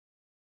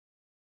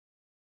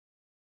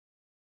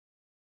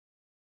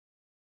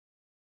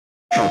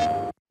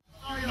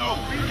No,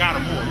 God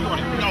of War.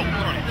 You don't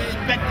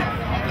expect it.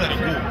 Let it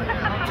go.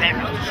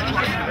 Damage,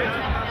 destruction.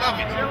 Love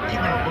it.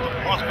 Even with the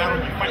boss battle,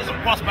 you fight some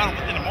boss battle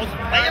within the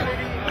multiplayer.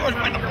 You always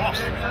find the boss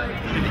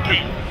in the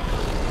game.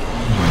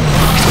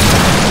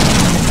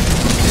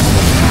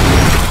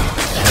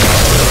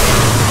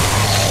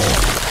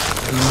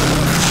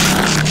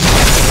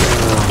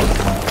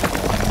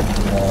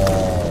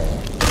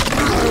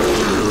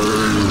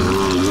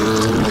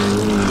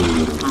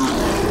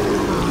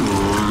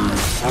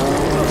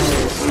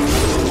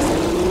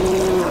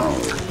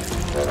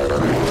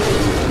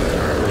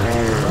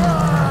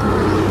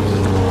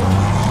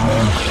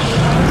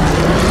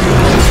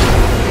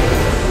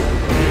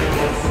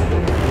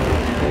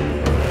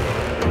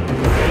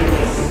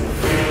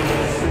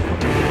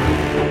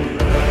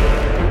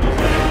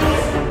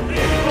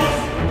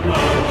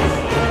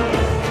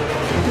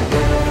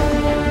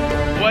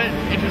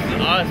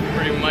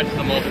 Pretty much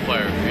the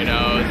multiplayer, you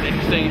know. It's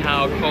interesting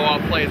how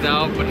co-op plays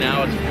out, but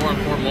now it's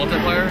 4-on-4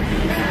 multiplayer.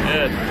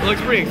 Yeah, it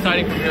looks pretty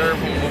exciting from here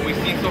from what we've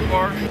seen so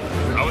far.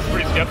 I was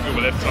pretty skeptical,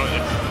 but it's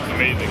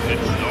amazing.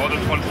 It's all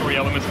the fun story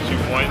elements that you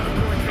want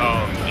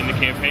in the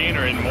campaign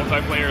or in the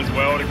multiplayer as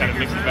well to kind of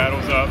mix the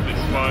battles up.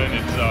 It's fun.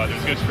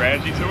 There's good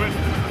strategy to it.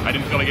 I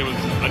didn't feel like it was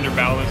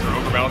underbalanced or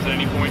overbalanced at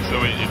any point,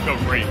 so it felt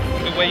great.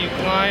 The way you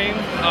climb,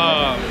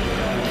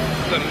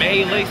 the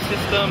melee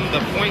system, the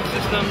point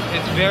system,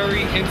 it's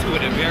very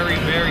intuitive, very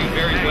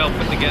well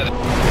put together.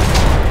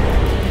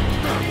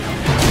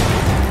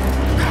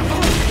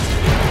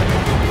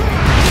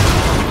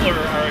 People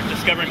are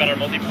discovering about our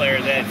multiplayer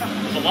that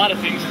there's a lot of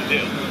things to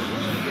do.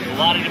 A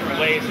lot of different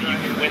ways that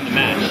you can win the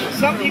match.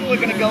 Some people are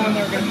going to go in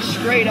there, are going to be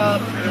straight up,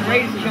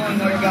 raised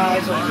killing other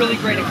guys, are really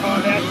great at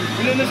combat.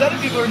 And then there's other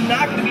people who are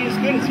not going to be as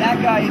good as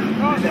that guy in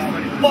combat.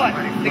 But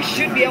they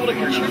should be able to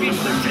contribute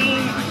to their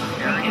team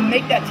and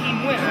make that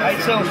team win, right?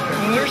 So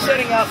when we're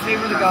setting up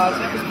Favor the Gods,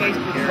 that was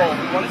basically the goal.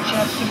 We wanted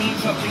chess to mean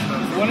something,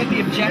 we wanted the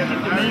objective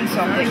to mean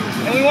something,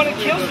 and we wanted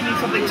kills to mean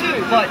something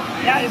too, but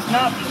that is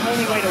not the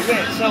only way to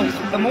win. So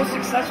the most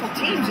successful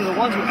teams are the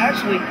ones who are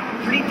actually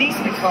pretty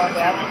decent at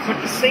combat, but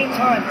at the same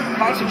time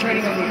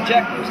concentrating on the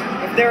objectives.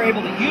 If they're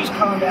able to use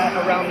combat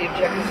around the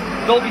objectives,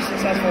 they'll be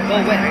successful,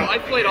 they'll win.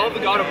 I've played all the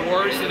God of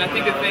Wars, and I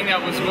think the thing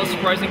that was most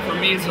surprising for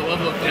me is the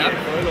level of depth.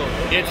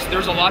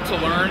 There's a lot to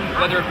learn,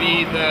 whether it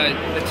be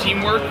the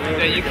teamwork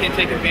that you can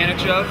take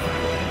advantage of,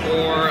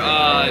 or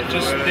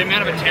just the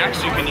amount of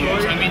attacks you can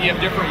use. I mean, you have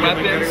different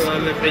weapons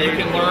that you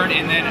can learn,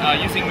 and then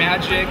using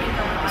magic,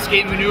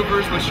 escape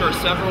maneuvers, which are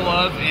several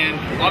of, and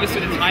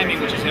obviously the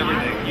timing, which is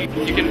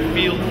everything. You can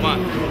feel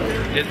fun.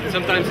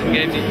 Sometimes in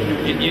games,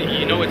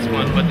 you know it's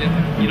fun, but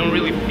you don't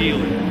really feel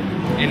it.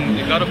 In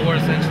God of War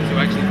Ascension, you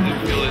actually do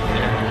feel it.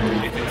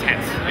 It's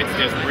intense. It's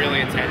just really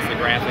intense. The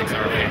graphics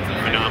are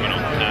phenomenal.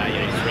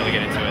 You just really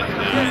get into it.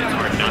 It's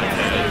hard not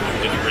to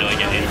just really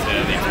get into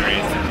the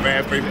experience.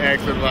 Fast-paced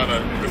action, a lot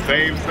of the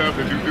same stuff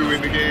that you do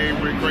in the game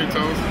with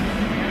Kratos,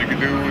 you can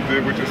do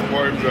with your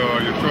Spartans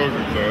or your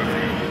Trojans. So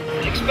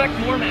expect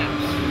more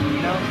maps,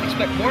 you know?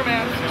 Expect more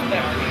maps,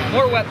 expect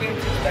more weapons,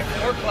 expect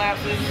more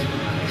classes,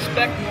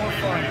 expect more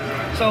fun.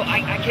 So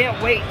I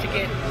can't wait to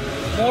get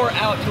more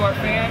out to our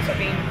fans. I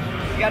mean,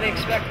 you got to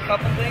expect a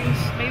couple things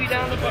maybe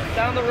down the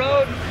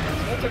road.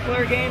 It's a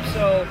multiplayer game,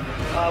 so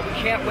we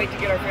can't wait to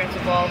get our fans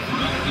involved.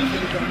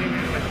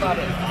 That's about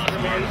it.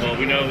 Well,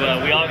 we know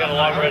we all got a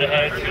long road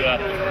ahead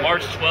to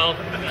March 12th,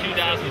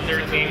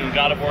 2013,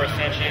 God of War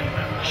Ascension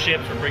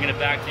ships. We're bringing it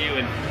back to you,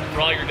 and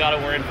for all your God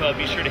of War info,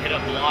 be sure to hit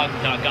up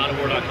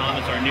blog.godofwar.com.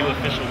 It's our new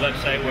official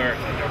website where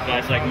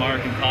guys like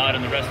Mark and Todd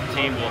and the rest of the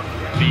team will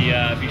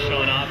be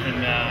showing off,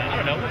 and I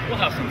don't know, we'll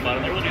have some fun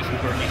in there. We'll do some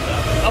quirky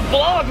stuff. A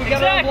blog, we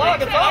got a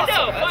blog. It's awesome.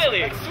 I know,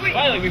 finally, sweet.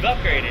 Finally, we've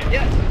upgraded.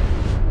 Yes.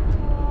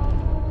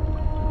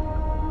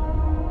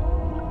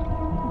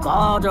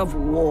 God of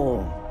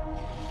War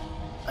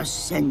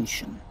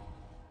Ascension.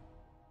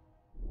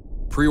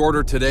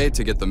 Pre-order today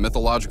to get the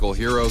Mythological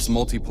Heroes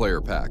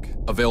multiplayer pack.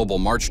 Available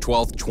March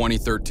 12th,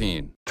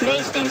 2013.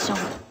 PlayStation